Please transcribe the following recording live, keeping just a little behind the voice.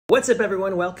What's up,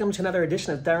 everyone? Welcome to another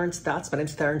edition of Tarun's Thoughts. My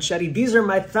name's Tarun Shetty. These are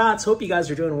my thoughts. Hope you guys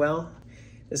are doing well.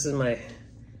 This is my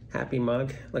happy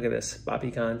mug. Look at this, Bobby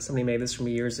Khan. Somebody made this for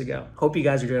me years ago. Hope you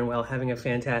guys are doing well, having a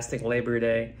fantastic Labor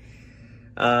Day.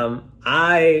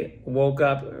 I woke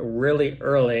up really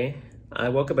early. I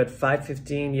woke up at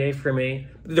 5:15, yay for me.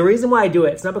 The reason why I do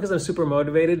it, it's not because I'm super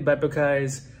motivated, but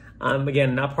because I'm,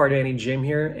 again, not part of any gym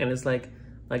here, and it's like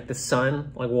the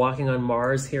sun, like walking on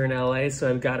Mars here in LA. So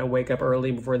I've got to wake up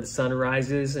early before the sun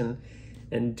rises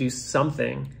and do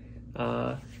something.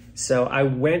 So I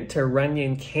went to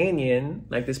Runyon Canyon,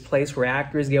 like this place where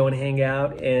actors go and hang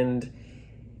out, and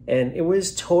it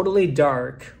was totally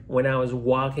dark when I was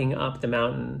walking up the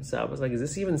mountain. So I was like, is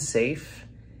this even safe?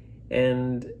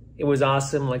 And it was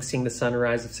awesome, like seeing the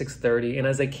sunrise at 6:30. And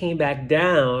as I came back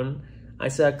down, I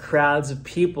saw crowds of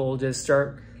people just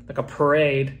start like a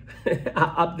parade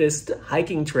up this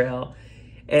hiking trail.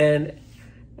 And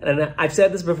I've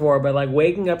said this before, but like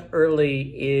waking up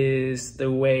early is the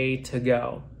way to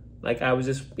go. Like I was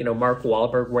just, Mark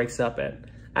Wahlberg wakes up at,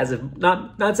 as of,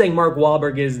 not saying Mark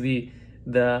Wahlberg is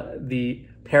the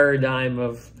paradigm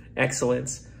of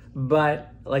excellence,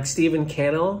 but like Stephen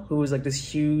Cannell, who was like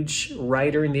this huge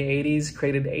writer in the 80s,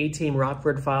 created A-Team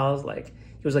Rockford Files. Like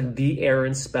he was like the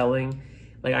Aaron Spelling.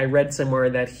 Like I read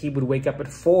somewhere that he would wake up at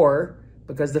 4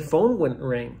 because the phone wouldn't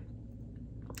ring.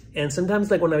 And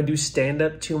sometimes like when I do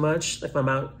stand-up too much, like if I'm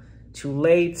out too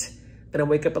late, then I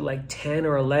wake up at like 10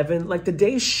 or 11, like the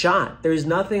day's shot. There's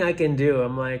nothing I can do.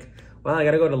 I'm like, well, I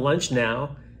gotta go to lunch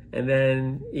now. And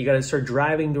then you gotta start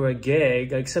driving to a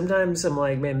gig. Like sometimes I'm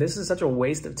like, man, this is such a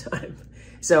waste of time.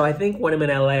 So I think when I'm in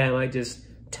LA, I might just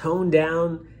tone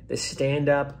down the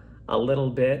stand-up a little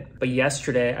bit. But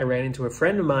yesterday I ran into a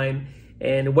friend of mine,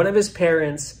 and one of his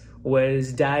parents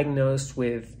was diagnosed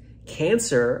with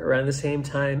cancer around the same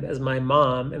time as my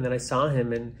mom. And then I saw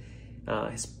him, and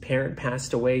his parent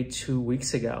passed away 2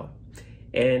 weeks ago.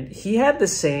 And he had the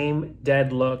same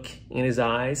dead look in his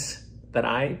eyes that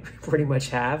I pretty much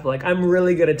have. Like I'm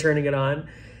really good at turning it on,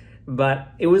 but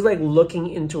it was like looking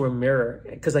into a mirror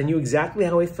because I knew exactly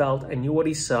how he felt. I knew what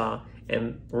he saw.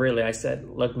 And really I said,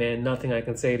 look, man, nothing I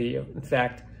can say to you. In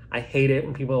fact, I hate it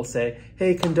when people say,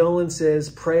 hey, condolences,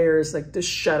 prayers, like just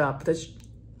shut up. Just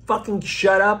fucking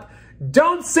shut up.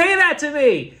 Don't say that to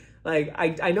me. Like,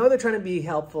 I know they're trying to be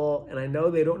helpful, and I know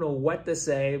they don't know what to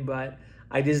say, but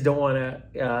I just don't want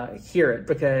to hear it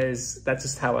because that's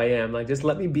just how I am. Like, just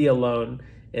let me be alone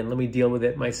and let me deal with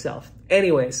it myself.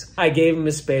 Anyways, I gave him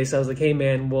his space. I was like, hey,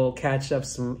 man, we'll catch up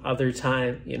some other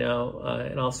time, and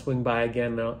I'll swing by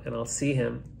again and I'll see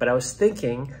him. But I was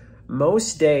thinking,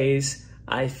 most days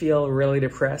I feel really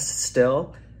depressed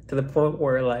still, to the point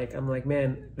where like, I'm like,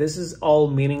 man, this is all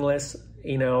meaningless.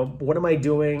 What am I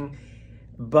doing?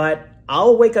 But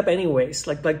I'll wake up anyways.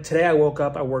 Like today I woke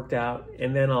up, I worked out,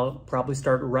 and then I'll probably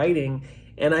start writing.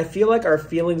 And I feel like our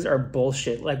feelings are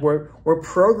bullshit. Like we're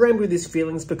programmed with these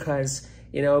feelings because,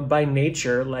 by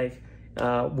nature, like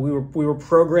we were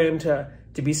programmed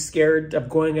to be scared of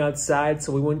going outside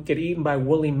so we wouldn't get eaten by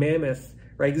woolly mammoth,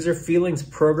 right? These are feelings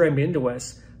programmed into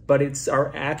us, but it's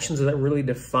our actions that really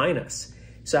define us.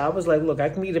 So I was like, look, I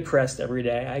can be depressed every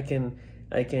day. I can,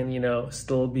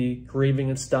 still be grieving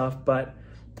and stuff, but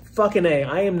fucking A,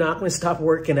 I am not going to stop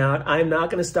working out. I'm not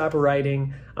going to stop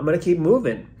writing. I'm going to keep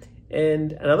moving.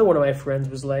 And another one of my friends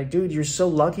was like, dude, you're so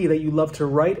lucky that you love to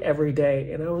write every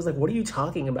day. And I was like, what are you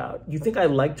talking about? You think I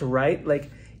like to write? Like,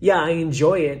 yeah, I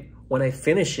enjoy it when I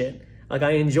finish it. Like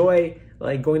I enjoy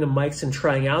like going to mics and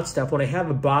trying out stuff when I have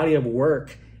a body of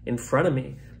work in front of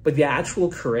me. But the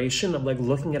actual creation of like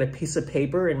looking at a piece of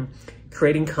paper and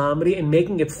creating comedy and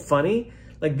making it funny,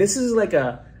 like this is like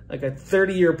a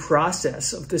 30-year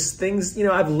process of this things.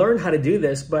 I've learned how to do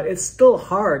this, but it's still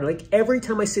hard. Like every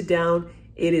time I sit down,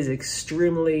 it is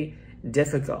extremely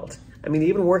difficult. I mean,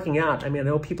 even working out. I mean, I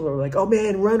know people are like, oh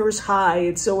man, runner's high.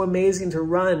 It's so amazing to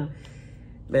run.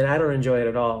 Man, I don't enjoy it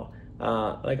at all.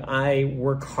 Like I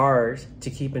work hard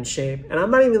to keep in shape, and I'm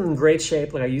not even in great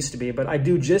shape like I used to be, but I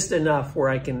do just enough where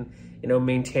I can,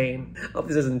 maintain. I hope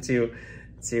this isn't too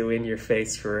in your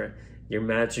face for your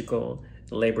magical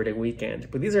Labor Day weekend.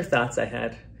 But these are thoughts I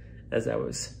had as I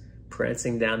was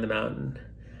prancing down the mountain.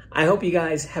 I hope you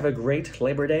guys have a great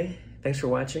Labor Day. Thanks for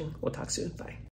watching. We'll talk soon. Bye.